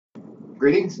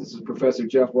Greetings, this is Professor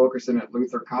Jeff Wilkerson at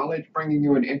Luther College, bringing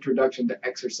you an introduction to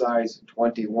Exercise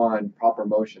 21, Proper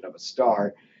Motion of a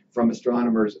Star, from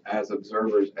Astronomers as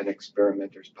Observers and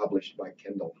Experimenters, published by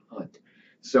Kendall Hunt.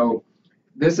 So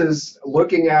this is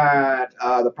looking at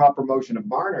the proper motion of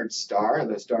Barnard's star,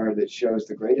 the star that shows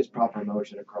the greatest proper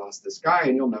motion across the sky,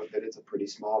 and you'll note that it's a pretty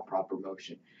small proper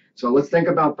motion. So let's think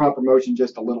about proper motion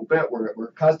just a little bit. We're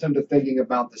accustomed to thinking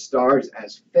about the stars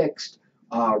as fixed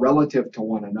relative to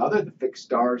one another. The fixed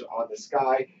stars on the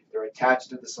sky, they're attached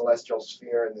to the celestial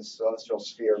sphere, and the celestial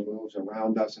sphere moves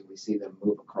around us, and we see them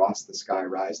move across the sky,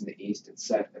 rise in the east and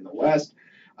set in the west.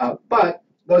 But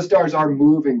those stars are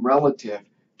moving relative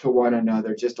to one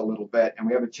another just a little bit, and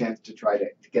we have a chance to try to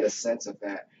get a sense of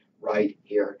that right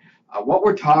here. What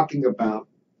we're talking about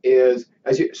is,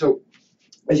 as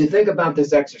you think about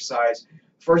this exercise,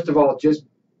 first of all, just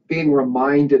being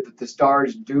reminded that the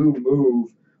stars do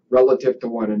move relative to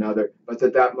one another, but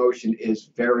that motion is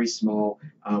very small.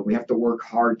 We have to work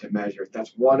hard to measure it.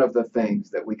 That's one of the things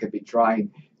that we could be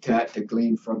trying to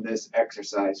glean from this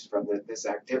exercise, from this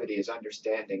activity, is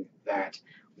understanding that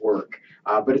work.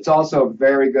 But it's also a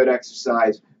very good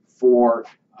exercise for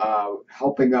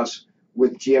helping us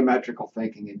with geometrical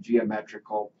thinking and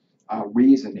geometrical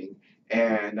reasoning.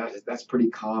 And that's pretty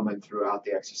common throughout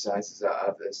the exercises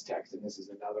of this text. And this is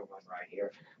another one right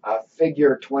here.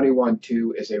 Figure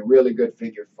 21.2 is a really good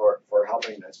figure for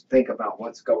helping us think about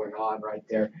what's going on right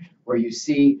there, where you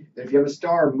see that if you have a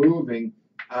star moving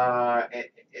at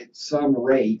some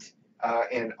rate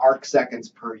in arc seconds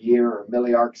per year or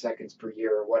milliarc seconds per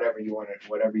year, or whatever you want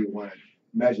to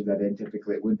measure that in,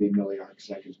 typically it would be milliarc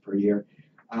seconds per year,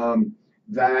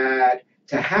 that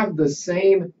to have the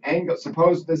same angle,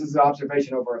 suppose this is an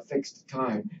observation over a fixed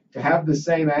time, to have the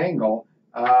same angle,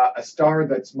 a star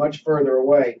that's much further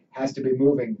away has to be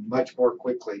moving much more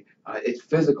quickly. Its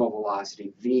physical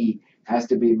velocity, v, has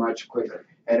to be much quicker.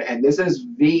 And this is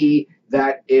v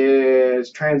that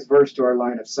is transverse to our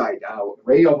line of sight.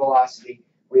 Radial velocity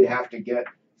we'd have to get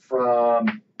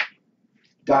from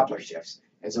Doppler shifts.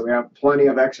 And so we have plenty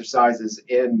of exercises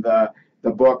in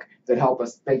the book that help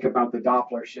us think about the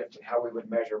Doppler shift and how we would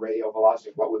measure radial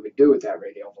velocity, what we would do with that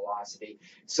radial velocity.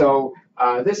 So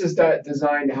this is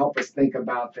designed to help us think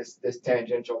about this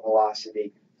tangential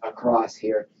velocity across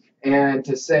here. And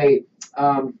to say,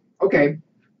 okay,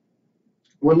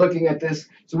 we're looking at this,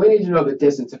 so we need to know the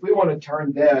distance. If we want to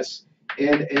turn this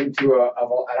into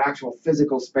an actual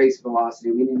physical space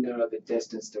velocity, we need to know the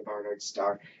distance to Barnard's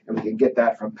star, and we can get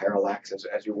that from parallax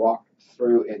as we walk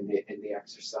through in the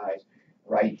exercise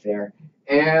right there.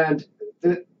 And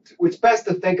it's best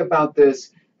to think about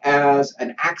this as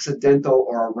an accidental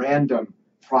or a random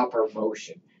proper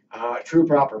motion. True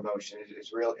proper motion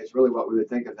is really what we would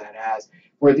think of that as,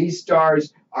 where these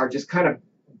stars are just kind of,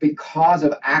 because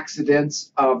of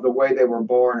accidents of the way they were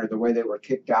born or the way they were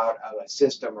kicked out of a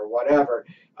system or whatever,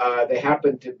 they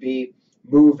happen to be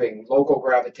moving, local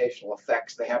gravitational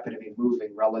effects, they happen to be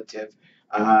moving relative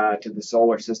to the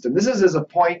solar system. This is as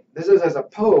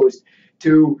opposed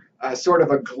to sort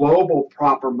of a global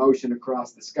proper motion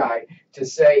across the sky, to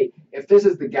say, if this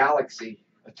is the galaxy,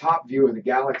 a top view of the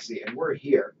galaxy, and we're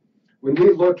here, when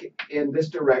we look in this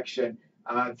direction,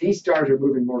 these stars are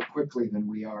moving more quickly than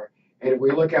we are. And if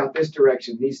we look out this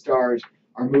direction, these stars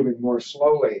are moving more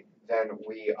slowly than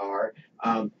we are,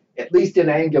 at least in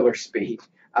angular speed.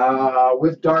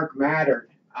 With dark matter,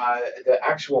 the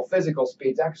actual physical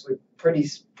speed is actually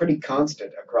pretty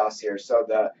constant across here. So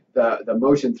the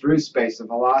motion through space, the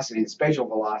velocity, the spatial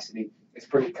velocity, is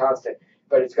pretty constant,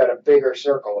 but it's got a bigger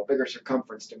circle, a bigger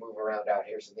circumference to move around out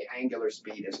here. So the angular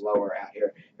speed is lower out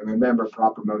here. And remember,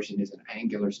 proper motion is an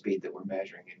angular speed that we're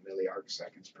measuring in milliarc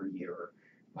seconds per year, or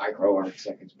microarc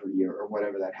seconds per year, or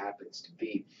whatever that happens to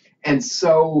be. And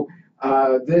so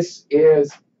this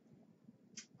is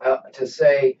to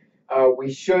say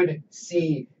we should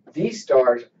see these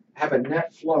stars have a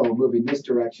net flow moving this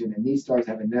direction, and these stars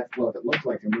have a net flow that looks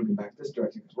like they're moving back this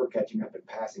direction, because we're catching up and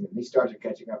passing, and these stars are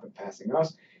catching up and passing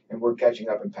us, and we're catching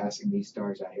up and passing these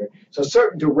stars out here. So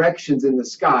certain directions in the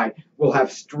sky will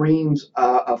have streams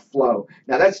of flow.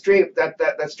 Now that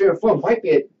stream of flow might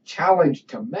be a challenge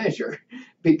to measure,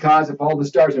 because if all the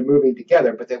stars are moving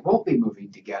together, but they won't be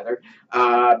moving together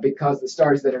because the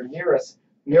stars that are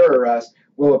nearer us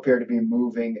will appear to be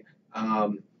moving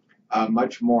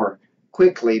much more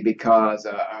quickly, because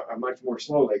much more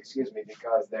slowly, excuse me,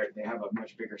 because they have a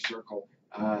much bigger circle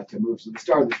to move. So the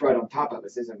star that's right on top of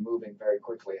us isn't moving very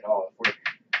quickly at all.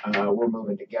 we're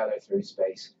moving together through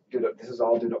space. This is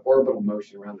all due to orbital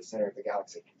motion around the center of the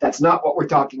galaxy. That's not what we're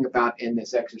talking about in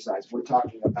this exercise. We're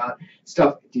talking about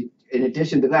stuff, in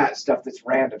addition to that, stuff that's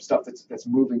random, stuff that's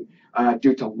moving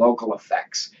due to local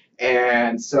effects.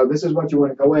 And so this is what you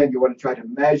want to go in. You want to try to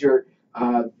measure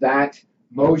that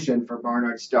motion for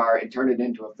Barnard's star and turn it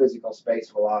into a physical space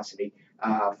velocity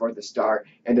for the star,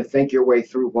 and to think your way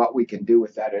through what we can do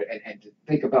with that, and to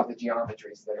think about the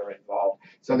geometries that are involved.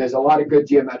 So there's a lot of good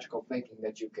geometrical thinking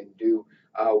that you can do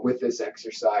with this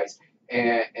exercise,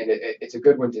 and it's a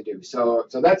good one to do. So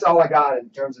that's all I got in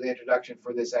terms of the introduction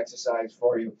for this exercise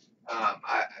for you.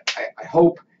 I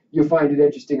hope you find it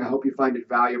interesting. I hope you find it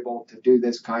valuable to do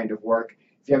this kind of work.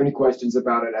 If you have any questions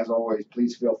about it, as always,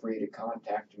 please feel free to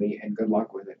contact me, and good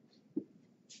luck with it.